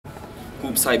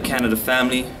Hoops Hype Canada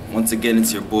family. Once again,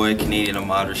 it's your boy, Canadian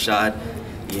Ahmad Rashad,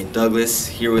 Ian Douglas,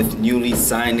 here with newly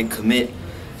signed and commit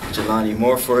Jelani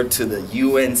Mofford to the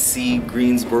UNC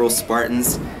Greensboro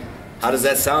Spartans. How does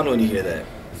that sound when you hear that?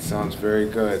 It sounds very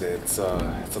good. It's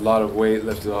a lot of weight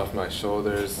lifted off my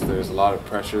shoulders. There's a lot of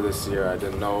pressure this year. I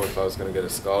didn't know if I was going to get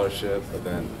a scholarship, but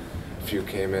then a few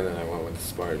came in and I went with the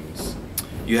Spartans.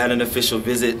 You had an official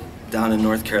visit down in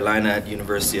North Carolina at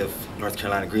University of North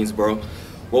Carolina, Greensboro.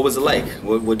 What was it like?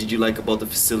 What did you like about the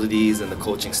facilities and the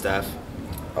coaching staff?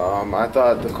 I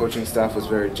thought the coaching staff was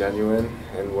very genuine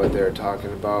in what they were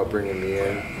talking about, bringing me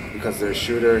in, because their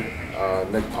shooter,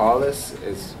 Nick Paulus,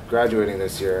 is graduating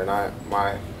this year, and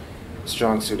my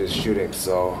strong suit is shooting,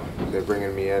 so they're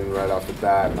bringing me in right off the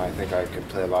bat, and I think I could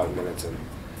play a lot of minutes and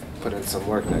put in some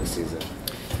work next season.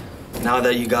 Now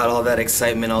that you got all that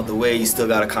excitement out the way, you still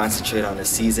got to concentrate on the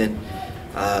season.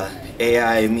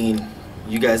 I mean,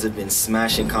 you guys have been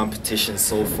smashing competition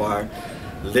so far,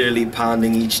 literally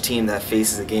pounding each team that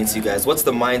faces against you guys. What's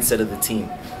the mindset of the team?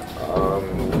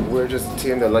 We're just a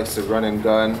team that likes to run and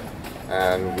gun,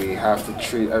 and we have to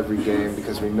treat every game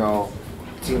because we know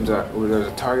there's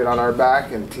a target on our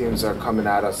back and teams are coming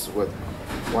at us with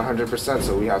 100%,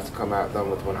 so we have to come at them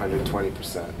with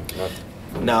 120%.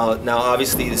 Now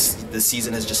obviously the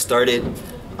season has just started.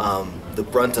 The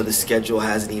brunt of the schedule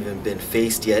hasn't even been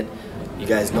faced yet. You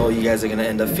guys know you guys are going to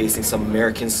end up facing some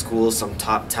American schools, some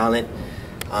top talent.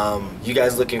 You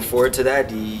guys looking forward to that?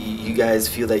 Do you guys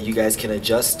feel that you guys can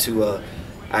adjust to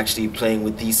actually playing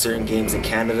with these certain games in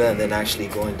Canada and then actually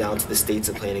going down to the States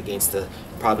and playing against the,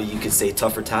 probably you could say,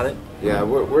 tougher talent? Yeah,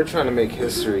 we're trying to make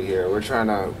history here. We're trying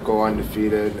to go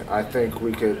undefeated. I think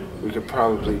we could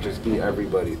probably just beat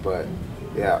everybody, but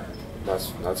yeah,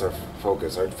 that's our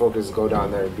focus. Our focus is go down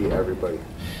there and beat everybody.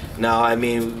 Now, I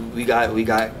mean, we got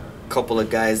a couple of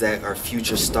guys that are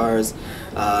future stars.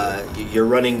 Your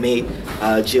running mate,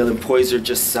 Jelani Mofford,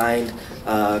 just signed,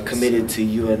 committed to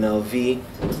UNLV.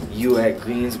 You at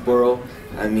Greensboro.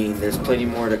 I mean, there's plenty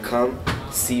more to come.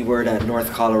 Seaward at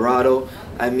North Colorado.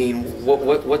 I mean,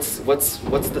 what's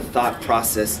the thought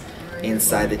process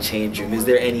inside the change room? Is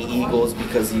there any egos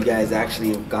because you guys actually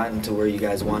have gotten to where you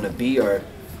guys want to be, or?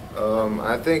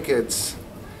 I think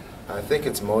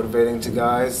it's motivating to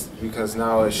guys because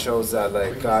now it shows that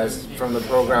like guys from the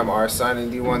program are signing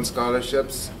D1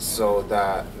 scholarships, so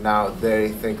that now they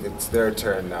think it's their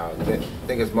turn now. They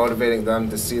think it's motivating them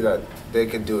to see that they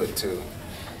can do it too.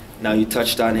 Now you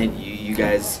touched on it. You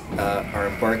guys are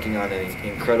embarking on an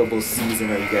incredible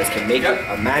season, or you guys can make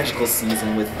a magical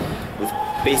season with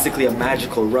basically a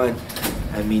magical run.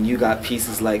 I mean, you got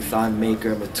pieces like Thon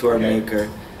Maker, Mature Maker,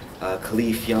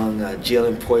 Khalif Young,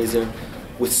 Jelani Mofford.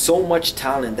 With so much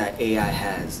talent that AI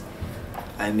has,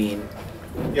 I mean,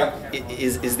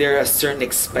 is there a certain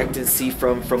expectancy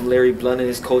from Larry Blunt and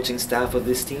his coaching staff of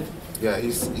this team? Yeah,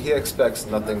 he expects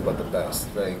nothing but the best.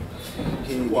 Right?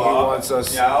 He wants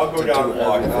us I'll go to down do and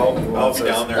walk. everything. I'll be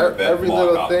down there a bit. Every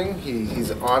little thing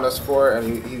he's on us for,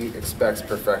 and he expects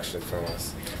perfection from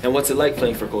us. And what's it like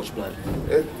playing for Coach Blunt?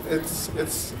 It's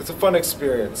a fun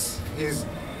experience.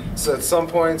 So at some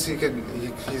points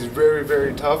he's very,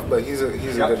 very tough, but he's a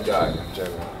good guy in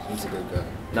general. He's a good guy.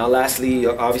 Now lastly,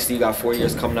 obviously you got 4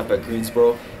 years coming up at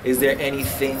Greensboro. Is there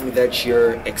anything that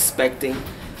you're expecting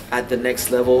at the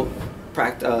next level,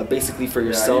 basically for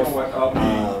yourself?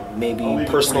 Maybe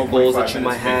personal goals that you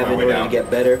might have in order to get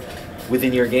better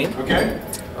within your game? Okay.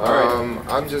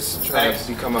 I'm just trying to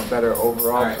become a better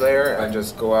overall player and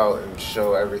just go out and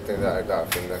show everything that I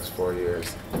got for the next 4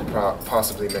 years.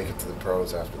 Possibly make it to the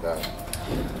pros after that.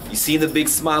 You see the big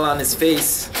smile on his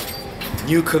face.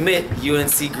 New commit,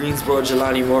 UNC Greensboro,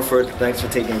 Jelani Mofford. Thanks for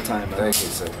taking the time, man. Thank you,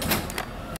 sir.